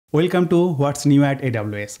Welcome to What's New at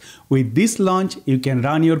AWS. With this launch, you can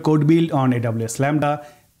run your code build on AWS Lambda.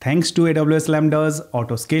 Thanks to AWS Lambda's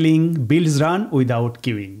auto-scaling, builds run without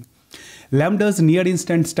queuing. Lambda's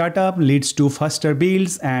near-instant startup leads to faster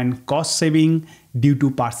builds and cost saving due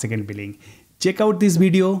to per-second billing. Check out this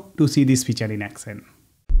video to see this feature in action.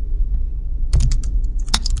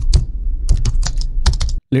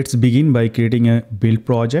 Let's begin by creating a build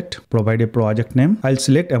project. Provide a project name. I'll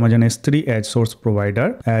select Amazon S3 as source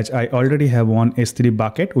provider, as I already have one S3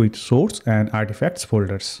 bucket with source and artifacts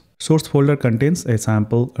folders. Source folder contains a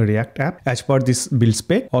sample React app. As per this build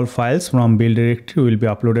spec, all files from build directory will be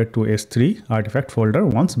uploaded to S3 artifact folder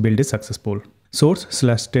once build is successful.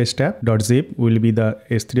 Source/testapp.zip will be the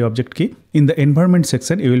S3 object key. In the environment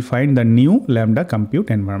section, you will find the new Lambda compute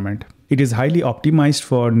environment. It is highly optimized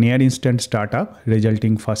for near-instant startup,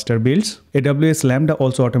 resulting faster builds. AWS Lambda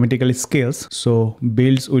also automatically scales, so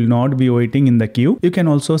builds will not be waiting in the queue. You can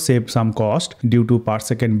also save some cost due to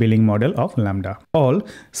per-second billing model of Lambda. All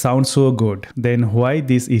sounds so good. Then why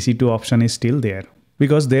this EC2 option is still there?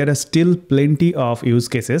 Because there are still plenty of use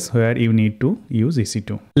cases where you need to use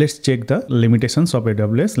EC2. Let's check the limitations of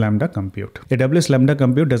AWS Lambda Compute. AWS Lambda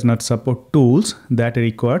Compute does not support tools that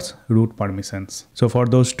requires root permissions. So for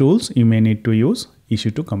those tools, you may need to use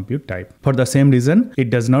EC2 compute type. For the same reason, it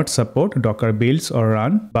does not support Docker builds or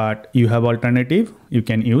run, but you have alternative, you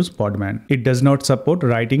can use Podman. It does not support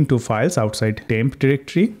writing to files outside temp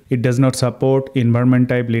directory. It does not support environment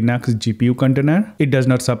type Linux GPU container. It does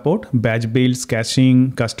not support batch builds,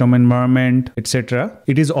 caching, custom environment, etc.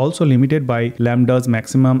 It is also limited by Lambda's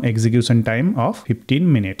maximum execution time of 15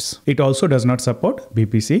 minutes. It also does not support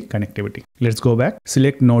VPC connectivity. Let's go back.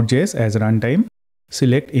 Select Node.js as runtime.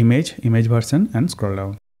 Select image version and scroll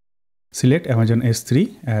down. Select Amazon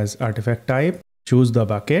S3 as artifact type, choose the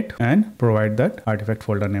bucket and provide that artifact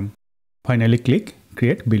folder name. Finally click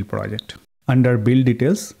create build project. Under build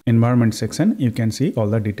details environment section, you can see all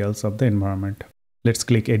the details of the environment. Let's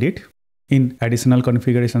click edit. In additional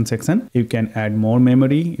configuration section, you can add more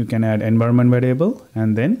memory, you can add environment variable,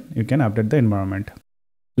 and then you can update the environment.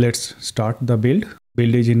 Let's start the build.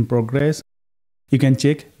 Build is in progress. You can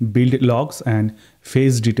check build logs and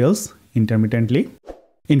phase details intermittently.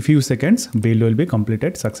 In few seconds, build will be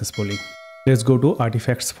completed successfully. Let's go to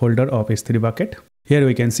artifacts folder of S3 bucket. Here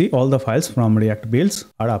we can see all the files from React builds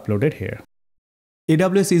are uploaded here.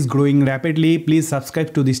 AWS is growing rapidly. Please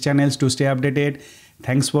subscribe to these channels to stay updated.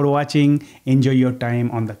 Thanks for watching. Enjoy your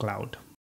time on the cloud.